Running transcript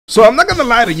So I'm not gonna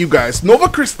lie to you guys, Nova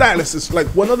Crystallis is like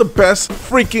one of the best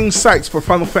freaking sites for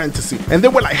Final Fantasy. And they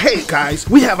were like, hey guys,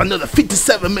 we have another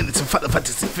 57 minutes of Final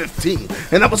Fantasy 15.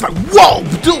 And I was like, whoa,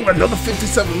 dude, another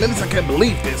 57 minutes, I can't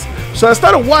believe this. So I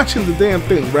started watching the damn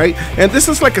thing, right? And this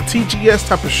is like a TGS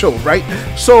type of show, right?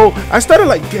 So I started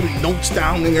like getting notes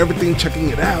down and everything,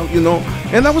 checking it out, you know?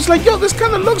 And I was like, yo, this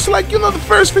kind of looks like, you know, the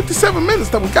first 57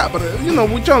 minutes that we got. But, you know,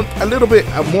 we jumped a little bit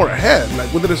more ahead.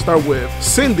 Like, we didn't start with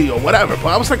Cindy or whatever. But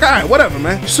I was like, all right, whatever,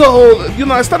 man. So, you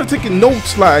know, I started taking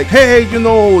notes like, hey, you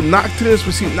know, Noctis,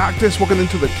 we see Noctis walking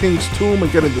into the king's tomb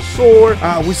and getting the sword.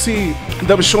 We see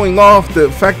that was showing off the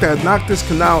fact that Noctis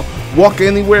can now walk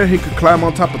anywhere. He could climb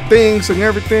on top of things and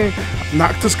everything.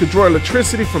 Noctis could draw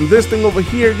electricity from this thing over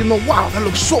here. You know, wow, that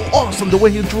looks so awesome, the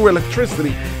way he drew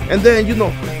electricity. And then, you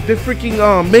know, they freaking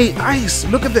made ice.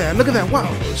 Look at that, wow,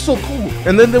 it's so cool.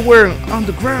 And then they were on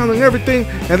the ground and everything,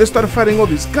 and they started fighting all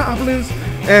these goblins.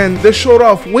 And they showed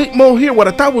off Wait Mode here, what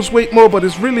I thought was Wait Mode, but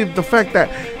it's really the fact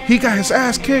that he got his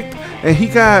ass kicked and he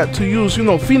got to use, you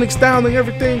know, Phoenix Down and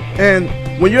everything. And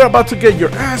when you're about to get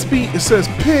your ass beat, it says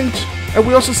pinch. And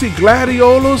we also see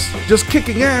Gladiolus just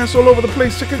kicking ass all over the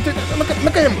place. Look at him,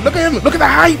 look at the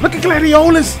height. Look at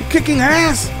Gladiolus kicking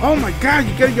ass. Oh my God,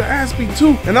 you get your ass beat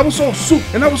too. And I was so soup,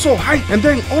 and I was so hyped. And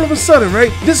then all of a sudden,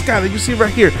 right, this guy that you see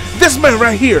right here, this man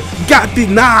right here got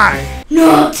denied.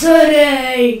 Not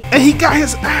today! And he got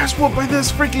his ass whooped by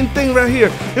this freaking thing right here.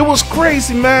 It was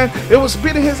crazy, man. It was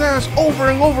beating his ass over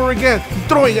and over again,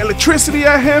 throwing electricity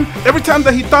at him. Every time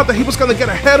that he thought that he was gonna get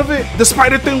ahead of it, the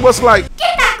spider thing was like,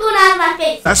 get that corn out of my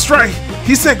face! That's right.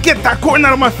 He said, get that corn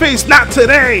out of my face. Not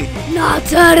today. Not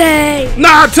today!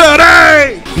 Not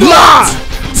today! Not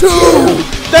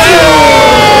today!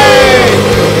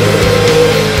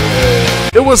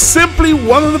 It was simply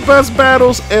one of the best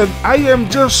battles, and I am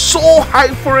just so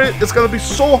hyped for it. It's gonna be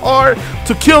so hard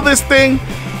to kill this thing.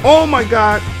 Oh my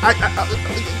God!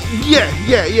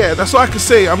 Yeah. That's all I can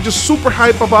say. I'm just super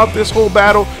hyped about this whole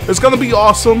battle. It's gonna be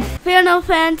awesome. Final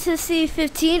Fantasy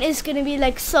 15 is gonna be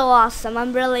like so awesome.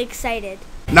 I'm really excited.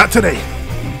 Not today.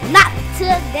 Not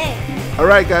today.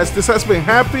 Alright guys, this has been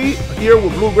Happy here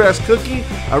with Bluegrass Cookie.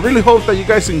 I really hope that you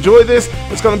guys enjoy this.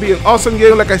 It's going to be an awesome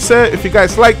game, like I said. If you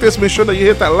guys like this, make sure that you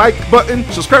hit that like button,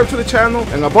 subscribe to the channel,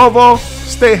 and above all,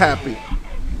 stay happy.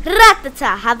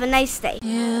 Rattata, have a nice day.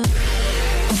 Yeah.